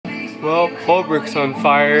Well, Holbrook's on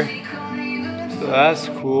fire, so that's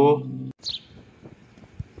cool.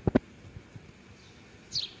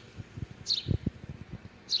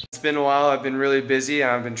 It's been a while. I've been really busy.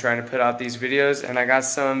 I've been trying to put out these videos, and I got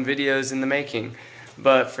some videos in the making.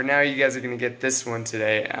 But for now, you guys are gonna get this one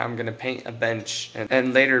today. I'm gonna paint a bench,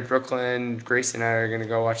 and later Brooklyn, Grace, and I are gonna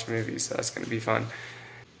go watch a movie, so that's gonna be fun.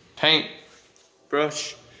 Paint,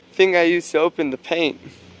 brush. Thing I used to open the paint.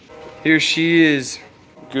 Here she is,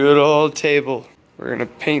 good old table. We're gonna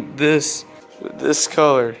paint this with this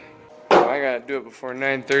color. Oh, I gotta do it before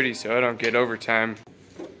 9:30 so I don't get overtime.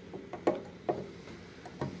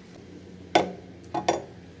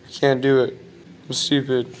 Can't do it. I'm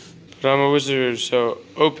stupid. But I'm a wizard, so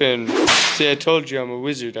open. See, I told you I'm a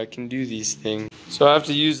wizard. I can do these things. So I have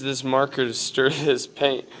to use this marker to stir this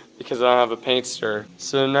paint because I don't have a paint stirrer.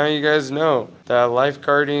 So now you guys know that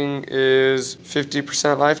lifeguarding is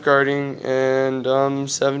 50% lifeguarding and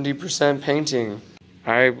 70% painting.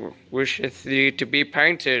 I wisheth thee to be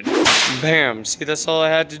painted. Bam. See, that's all I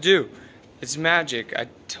had to do. It's magic. I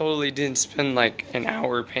totally didn't spend like an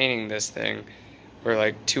hour painting this thing. Or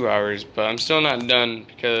like 2 hours, but I'm still not done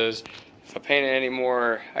because if I paint it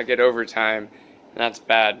anymore, I get overtime, and that's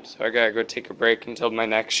bad. So I gotta go take a break until my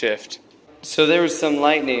next shift. So there was some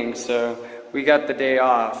lightning, so we got the day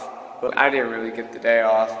off, but I didn't really get the day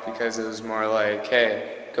off because it was more like,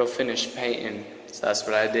 hey, go finish painting. So that's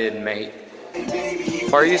what I did, mate.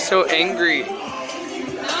 Why are you so angry? Why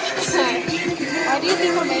do you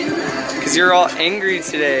think I'm angry? Because you're all angry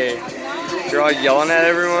today. You're all yelling at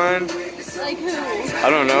everyone. Like who? I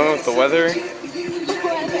don't know, the weather. I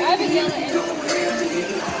haven't yelled at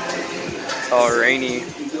anyone. It's all rainy.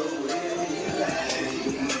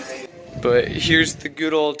 But here's the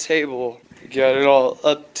good old table. You got it all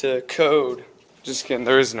up to code. Just kidding,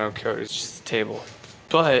 there is no code, it's just a table.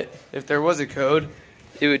 But if there was a code,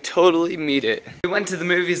 it would totally meet it. We went to the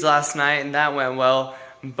movies last night and that went well.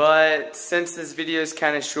 But since this video is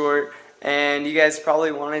kind of short, and you guys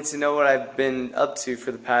probably wanted to know what I've been up to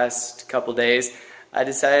for the past couple days, I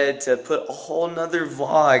decided to put a whole nother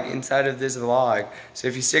vlog inside of this vlog. So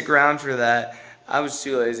if you stick around for that, I was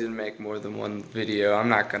too lazy to make more than one video, I'm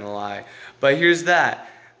not gonna lie. But here's that.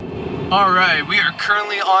 Alright, we are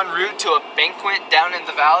currently en route to a banquet down in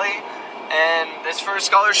the valley, and it's for a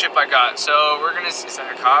scholarship I got, so we're gonna see. Is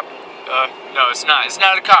that a cop? No, it's not. It's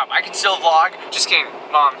not a cop. I can still vlog. Just kidding.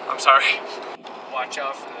 Mom, I'm sorry. Watch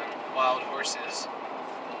out for the wild horses.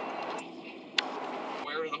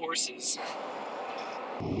 Where are the horses?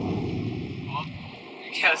 Well, I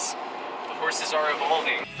guess the horses are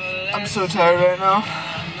evolving. I'm so tired right now.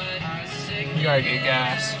 We gotta get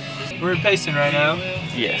gas. We're pacing right now.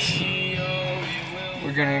 Yes.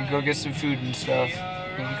 We're gonna go get some food and stuff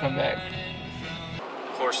and come back.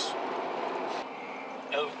 Horse.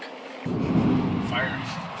 Elk. Fire.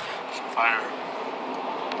 Fire.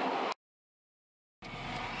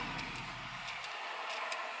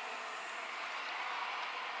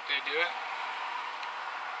 Do it.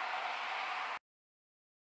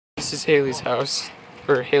 This is Haley's house,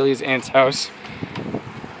 or Haley's aunt's house.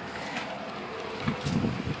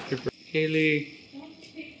 Haley.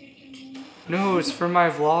 No, it's for my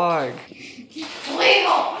vlog. It's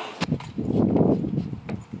legal.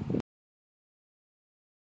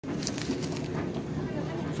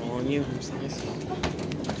 Following you, I'm serious.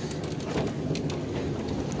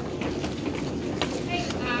 Hey,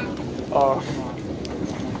 Oh.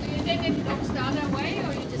 do you think the dogs down that way,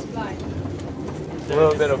 or you just fly? A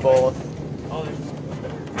little bit of both.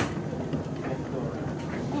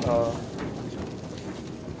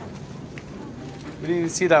 We didn't even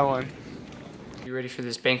see that one. You ready for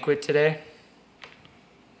this banquet today?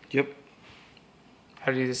 Yep.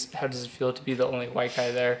 How does it feel to be the only white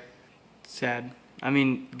guy there? Sad. I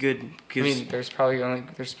mean, good. I mean, there's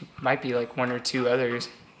might be like one or two others.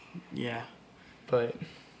 Yeah. But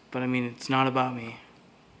I mean, it's not about me.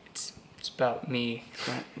 it's about me.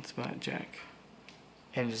 It's about Jack.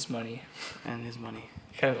 And his money. And his money.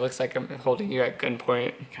 Kind of looks like I'm holding you at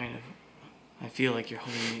gunpoint. Kind of. I feel like you're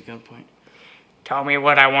holding me at gunpoint. Tell me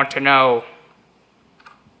what I want to know.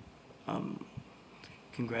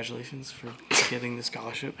 Congratulations for getting the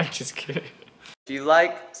scholarship. I'm just kidding. If you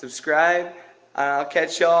like, subscribe, and I'll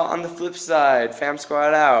catch y'all on the flip side.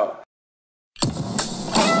 FamSquad out.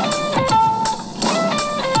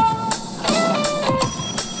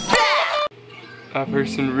 That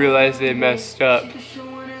person realized they messed up.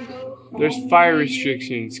 There's fire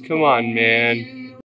restrictions. Come on, man.